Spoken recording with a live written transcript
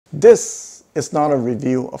This is not a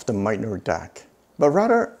review of the Meitner DAC, but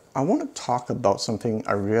rather I want to talk about something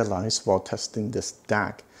I realized while testing this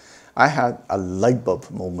DAC. I had a light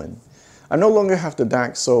bulb moment. I no longer have the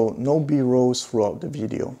DAC, so no B-rolls throughout the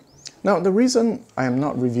video. Now, the reason I am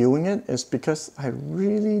not reviewing it is because I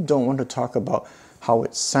really don't want to talk about how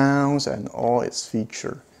it sounds and all its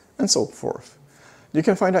features, and so forth. You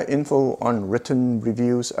can find that info on written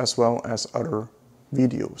reviews as well as other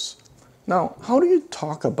videos. Now, how do you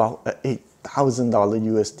talk about an $8,000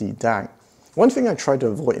 USD DAC? One thing I try to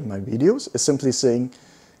avoid in my videos is simply saying,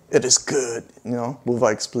 it is good,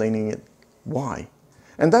 without explaining it why.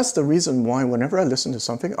 And that's the reason why whenever I listen to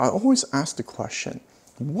something, I always ask the question,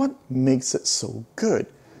 what makes it so good?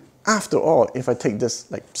 After all, if I take this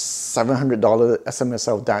like $700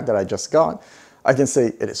 SMSL DAC that I just got, I can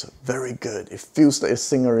say it is very good. It feels like a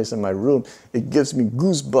singer is in my room. It gives me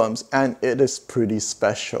goosebumps and it is pretty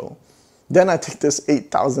special. Then I take this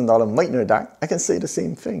 $8,000 Meitner DAC, I can say the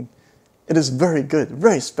same thing. It is very good,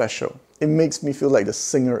 very special. It makes me feel like the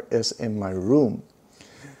singer is in my room.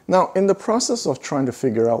 Now, in the process of trying to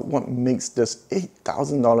figure out what makes this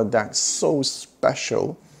 $8,000 DAC so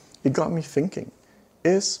special, it got me thinking,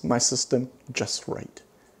 is my system just right?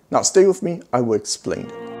 Now, stay with me, I will explain.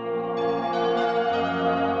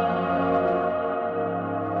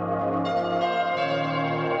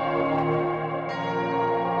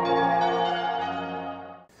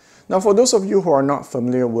 Now, for those of you who are not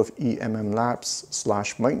familiar with EMM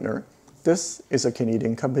Labs/Meitner, this is a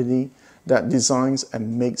Canadian company that designs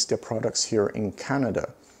and makes their products here in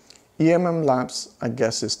Canada. EMM Labs, I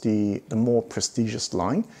guess, is the more prestigious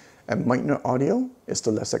line, and Meitner Audio is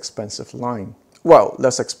the less expensive line. Well,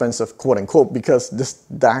 less expensive, quote unquote, because this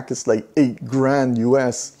DAC is like $8,000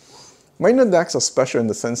 US. Meitner DACs are special in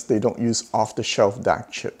the sense they don't use off-the-shelf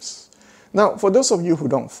DAC chips. Now, for those of you who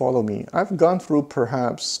don't follow me, I've gone through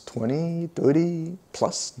perhaps 20, 30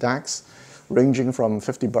 plus DACs, ranging from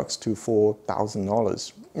 $50 to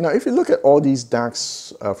 $4,000. Now, if you look at all these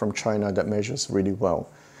DACs from China that measures really well,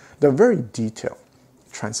 they're very detailed,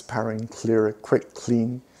 transparent, clear, quick,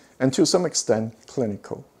 clean, and to some extent,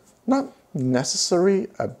 clinical. Not necessarily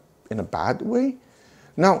in a bad way.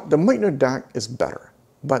 Now, the Meitner DAC is better,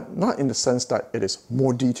 but not in the sense that it is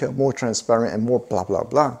more detailed, more transparent, and more blah, blah,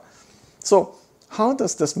 blah. So how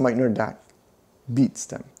does this Meitner DAC beats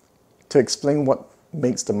them? To explain what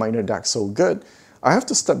makes the Meitner DAC so good, I have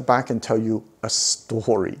to step back and tell you a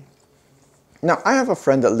story. Now, I have a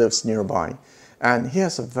friend that lives nearby, and he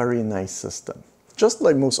has a very nice system. Just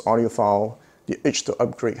like most audiophile, the itch to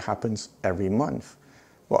upgrade happens every month,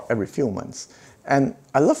 well, every few months. And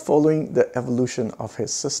I love following the evolution of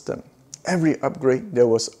his system. Every upgrade, there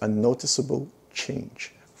was a noticeable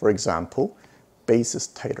change. For example, bass is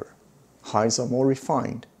tighter. Highs are more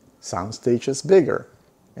refined, soundstage is bigger,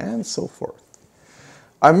 and so forth.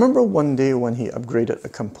 I remember one day when he upgraded a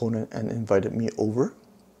component and invited me over.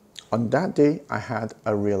 On that day, I had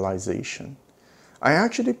a realization. I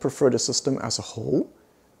actually prefer the system as a whole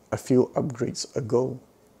a few upgrades ago.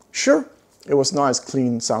 Sure, it was not as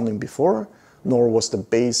clean sounding before, nor was the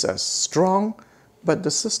bass as strong, but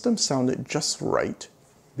the system sounded just right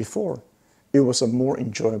before. It was a more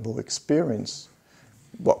enjoyable experience.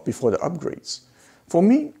 Well, before the upgrades. For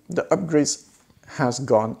me, the upgrades has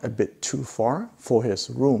gone a bit too far for his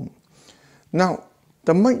room. Now,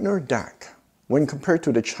 the Meitner DAC, when compared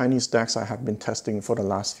to the Chinese DACs I have been testing for the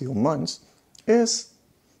last few months, is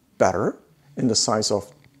better in the size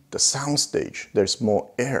of the soundstage. There's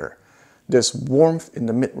more air. There's warmth in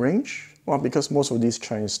the mid-range. Well, because most of these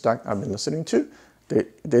Chinese DACs I've been listening to,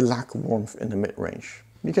 they lack warmth in the mid-range.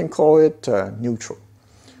 You can call it neutral.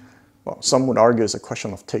 Well, some would argue it's a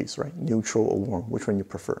question of taste, right? Neutral or warm, which one you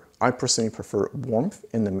prefer? I personally prefer warmth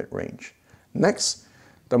in the mid-range. Next,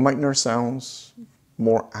 the Meitner sounds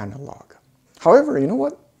more analog. However, you know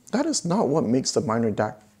what? That is not what makes the Meitner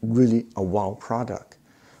DAC really a wow product.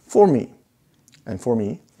 For me, and for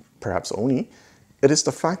me, perhaps only, it is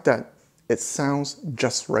the fact that it sounds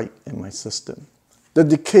just right in my system. The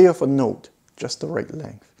decay of a note, just the right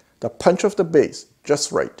length. The punch of the bass,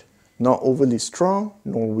 just right. Not overly strong,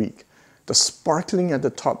 nor weak. The sparkling at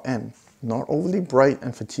the top end, not overly bright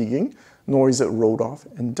and fatiguing, nor is it rolled off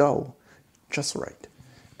and dull. Just right.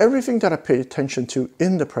 Everything that I paid attention to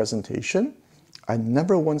in the presentation, I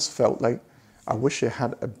never once felt like I wish it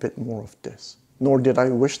had a bit more of this, nor did I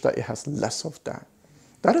wish that it has less of that.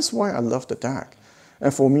 That is why I love the DAC.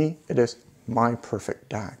 And for me, it is my perfect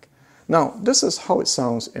DAC. Now, this is how it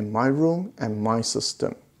sounds in my room and my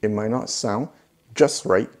system. It might not sound just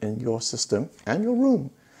right in your system and your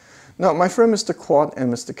room. Now, my friend Mr. Quad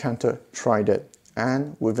and Mr. Cantor tried it,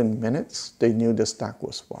 and within minutes, they knew this DAC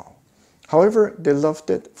was wow. However, they loved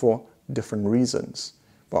it for different reasons.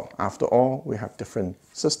 Well, after all, we have different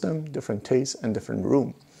system, different taste, and different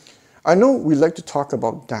room. I know we like to talk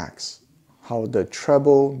about DACs, how the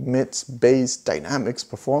treble, mids, bass, dynamics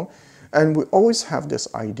perform, and we always have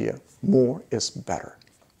this idea, more is better.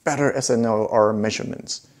 Better SNR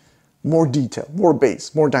measurements, more detail, more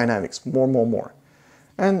bass, more dynamics, more.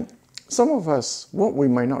 And some of us, what we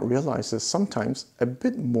might not realize is sometimes a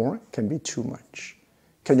bit more can be too much.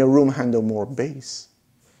 Can your room handle more bass?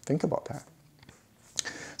 Think about that.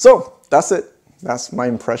 So that's it. That's my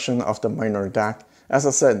impression of the Meitner DAC. As I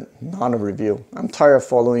said, not a review. I'm tired of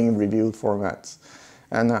following review formats.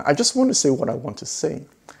 And I just want to say what I want to say.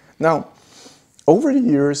 Now, over the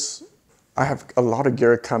years, I have a lot of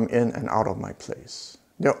gear come in and out of my place.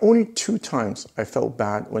 There are only 2 times I felt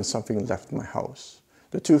bad when something left my house.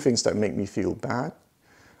 The 2 things that make me feel bad,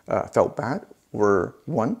 felt bad were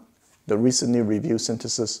 1, the recently reviewed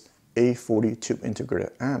Synthesis A40 tube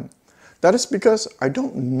integrated amp. That is because I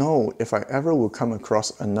don't know if I ever will come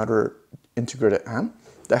across another integrated amp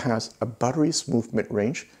that has a buttery smooth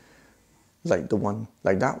mid-range like that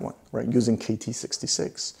one, right, using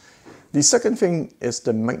KT66. The second thing is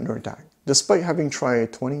the Meitner DAC. Despite having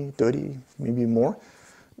tried 20, 30, maybe more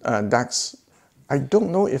DACs, I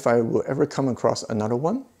don't know if I will ever come across another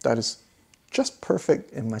one that is just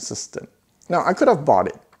perfect in my system. Now, I could have bought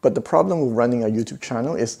it, but the problem with running a YouTube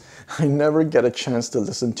channel is I never get a chance to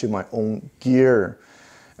listen to my own gear.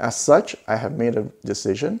 As such, I have made a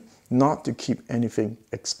decision not to keep anything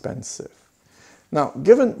expensive. Now,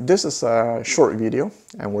 given this is a short video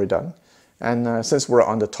and we're done, and since we're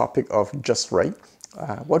on the topic of just right,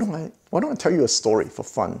 why don't I tell you a story for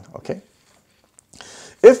fun, okay?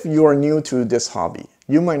 If you are new to this hobby,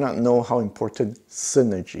 you might not know how important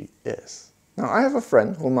synergy is. Now, I have a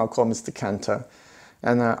friend whom I'll call Mr. Canta,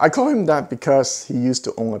 and I call him that because he used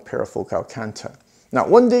to own a pair of Focal Canta. Now,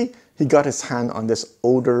 one day, he got his hand on this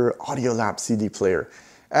older Audiolab CD player,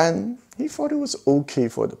 and he thought it was okay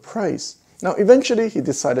for the price. Now, eventually, he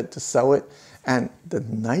decided to sell it, and the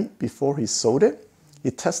night before he sold it,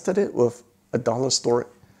 he tested it with a dollar store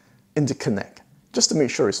interconnect, just to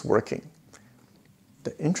make sure it's working.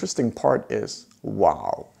 The interesting part is,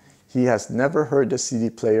 wow, he has never heard the CD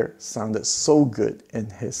player sounded so good in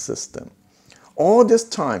his system. All this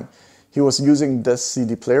time, he was using this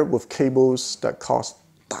CD player with cables that cost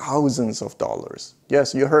thousands of dollars.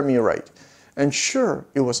 Yes, you heard me right. And sure,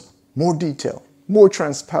 it was more detailed, more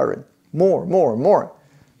transparent, more.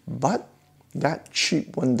 But that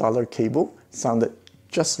cheap $1 cable sounded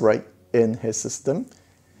just right in his system.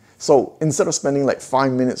 So instead of spending like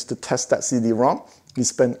 5 minutes to test that CD-ROM, he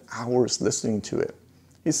spent hours listening to it.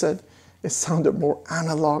 He said it sounded more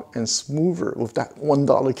analog and smoother with that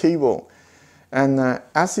 $1 cable. And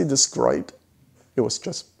as he described, it was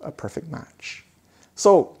just a perfect match.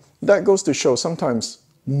 So that goes to show sometimes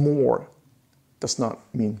more does not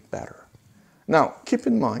mean better. Now, keep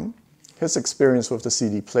in mind, his experience with the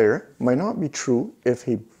CD player might not be true if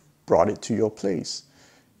he brought it to your place,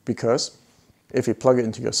 because if you plug it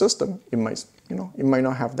into your system, it might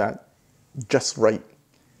not have that just right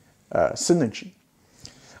synergy.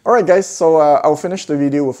 All right, guys, so I'll finish the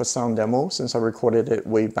video with a sound demo since I recorded it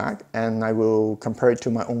way back, and I will compare it to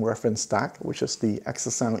my own reference DAC, which is the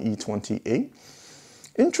Exasound E28.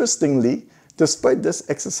 Interestingly, despite this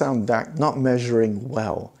Exasound DAC not measuring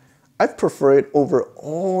well, I prefer it over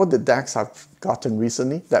all the DACs I've gotten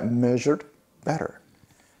recently that measured better.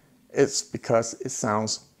 It's because it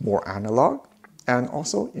sounds more analog, and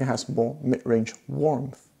also it has more mid-range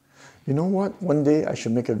warmth. You know what? One day I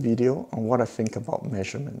should make a video on what I think about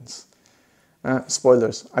measurements.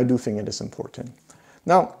 Spoilers, I do think it is important.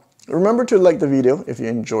 Now, remember to like the video if you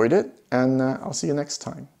enjoyed it, and I'll see you next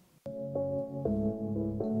time.